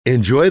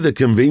Enjoy the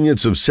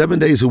convenience of 7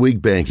 days a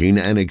week banking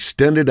and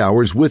extended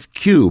hours with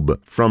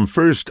Cube from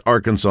First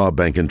Arkansas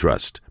Bank and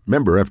Trust.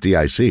 Member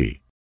FDIC.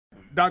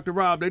 Dr.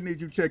 Rob, they need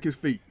you to check his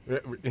feet.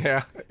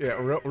 Yeah,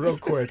 real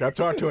quick. I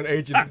talked to an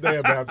agent today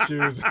about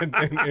shoes and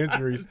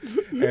injuries.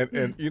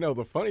 And you know,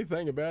 the funny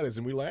thing about it is,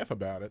 and we laugh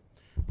about it,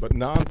 but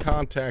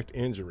non-contact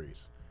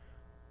injuries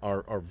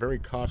are very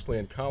costly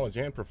in college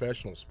and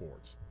professional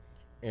sports.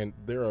 And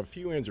there are a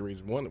few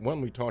injuries.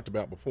 One we talked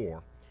about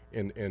before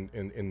in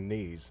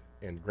knees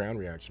and ground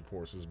reaction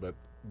forces, but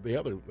the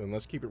other, and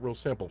let's keep it real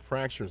simple,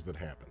 fractures that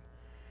happen.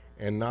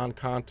 And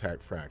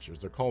non-contact fractures.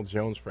 They're called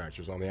Jones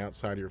fractures on the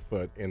outside of your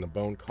foot in a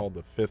bone called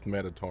the fifth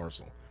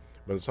metatarsal.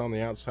 But it's on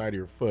the outside of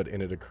your foot,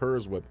 and it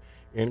occurs with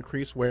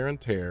increased wear and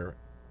tear,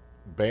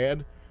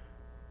 bad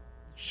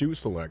shoe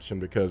selection,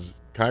 because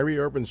Kyrie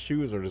Irving's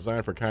shoes are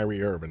designed for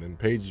Kyrie Irving, and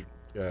Paige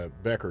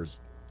Beckers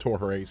tore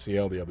her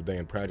ACL the other day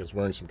in practice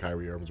wearing some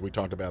Kyrie Irvings. We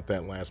talked about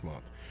that last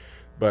month.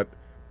 But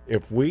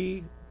if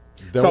we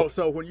don't...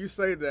 So when you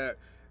say that,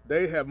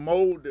 they have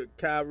molded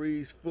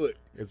Kyrie's foot.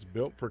 It's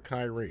built for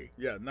Kyrie.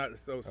 Yeah, not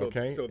so.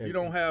 Okay? So if you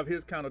don't have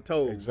his kind of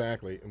toes.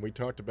 Exactly. And we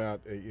talked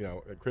about,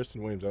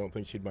 Kristen Williams, I don't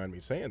think she'd mind me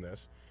saying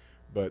this,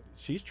 but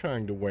she's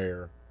trying to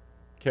wear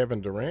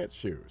Kevin Durant's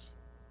shoes,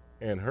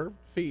 and her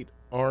feet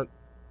aren't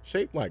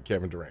shaped like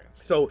Kevin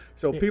Durant's. So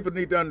people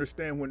need to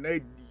understand when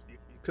they,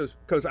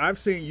 because I've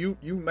seen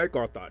you make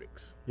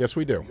orthotics. Yes,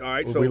 we do. All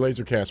right, we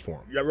laser cast for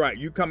them. Yeah, right.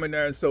 You come in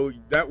there, and so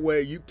that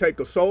way you take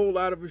a sole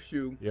out of a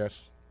shoe.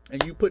 Yes.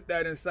 And you put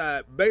that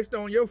inside based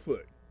on your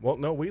foot. Well,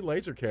 no, we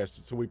laser cast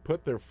it, so we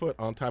put their foot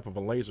on top of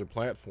a laser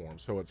platform,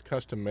 so it's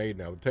custom made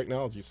now. The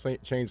technology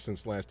changed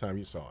since last time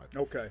you saw it.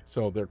 Okay.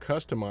 So they're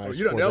customized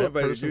for that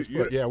person's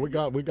foot. Yeah, we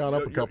got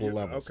up a couple of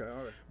levels. Okay, all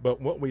right. But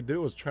what we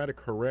do is try to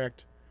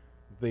correct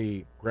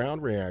the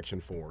ground reaction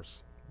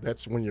force.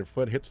 That's when your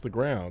foot hits the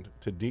ground,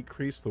 to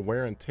decrease the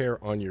wear and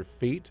tear on your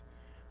feet,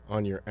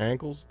 on your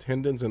ankles,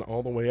 tendons, and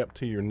all the way up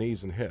to your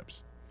knees and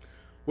hips.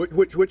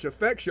 Which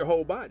affects your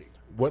whole body.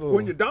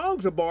 When your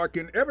dogs are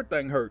barking,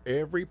 everything hurts.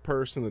 Every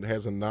person that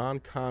has a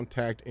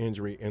non-contact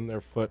injury in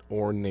their foot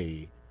or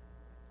knee,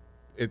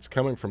 it's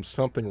coming from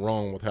something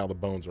wrong with how the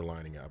bones are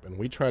lining up. And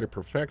we try to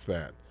perfect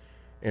that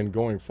and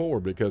going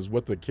forward, because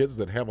with the kids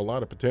that have a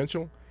lot of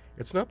potential,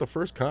 it's not the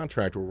first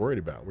contract we're worried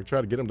about. We try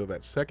to get them to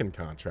that second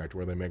contract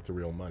where they make the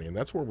real money. And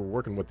that's where we're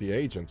working with the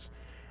agents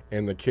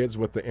and the kids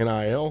with the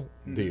NIL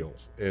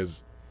deals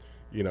is,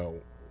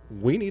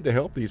 we need to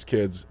help these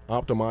kids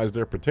optimize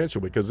their potential,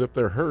 because if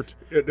they're hurt,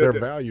 their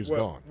value's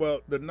gone.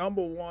 Well, the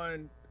number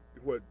one,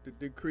 the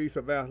decrease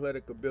of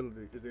athletic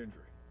ability is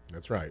injury.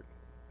 That's right.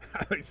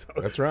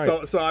 That's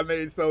right.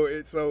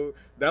 So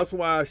that's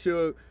why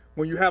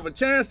when you have a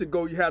chance to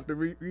go, you have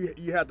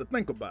to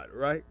think about it,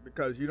 right?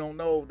 Because you don't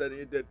know that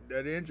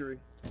injury.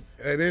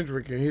 That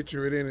injury can hit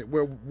you at any.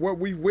 Well, what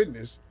we've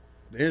witnessed,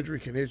 the injury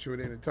can hit you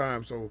at any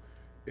time. So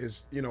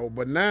it's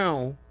but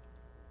now.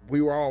 We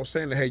were all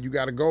saying that, hey, you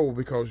got to go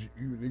because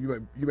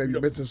you may be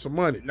missing some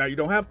money. Now you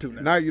don't have to.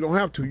 Now you don't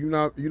have to. You're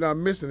not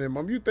missing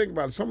them. You think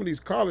about it, some of these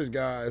college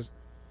guys,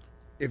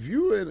 if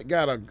you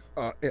got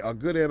a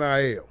good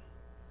NIL,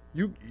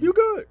 you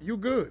good. You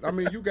good. I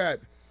mean, you got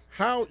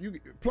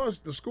plus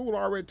the school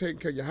already taking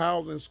care of your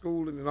housing,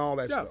 schooling, and all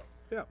that stuff.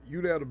 Yeah.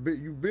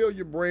 You build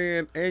your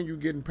brand and you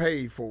getting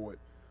paid for it.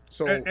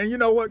 So and you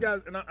know what,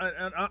 guys, and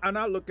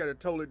I look at it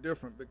totally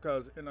different,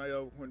 because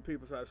when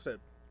people I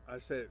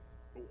said.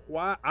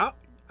 Why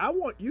I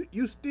want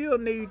you still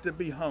need to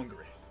be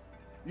hungry.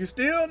 You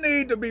still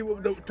need to be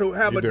to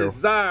have a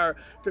desire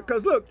to,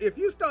 because look, if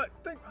you start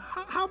think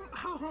how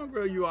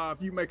hungry you are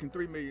if you making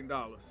 $3 million.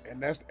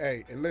 And that's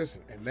and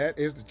listen, and that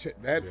is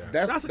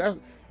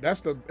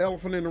that's the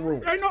elephant in the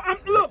room. Hey, no,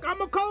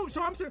 I'm a coach,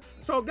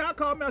 so a guy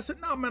called me. I said,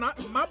 no, man,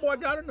 my boy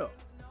got enough.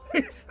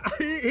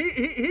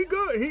 He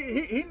good.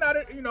 He not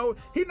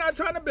he not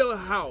trying to build a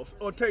house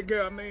or take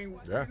care. I mean,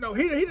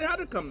 he didn't have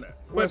to come there.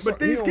 But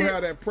these he don't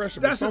have that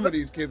pressure. But some of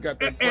these kids got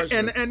that pressure,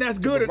 and that's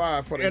good. To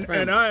provide for their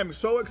and I am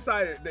so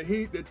excited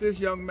that this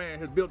young man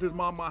has built his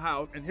mama a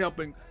house and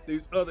helping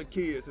these other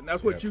kids, and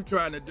that's what you're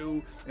trying to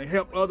do, and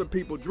help other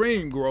people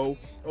dream grow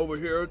over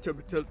here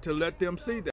to let them see that.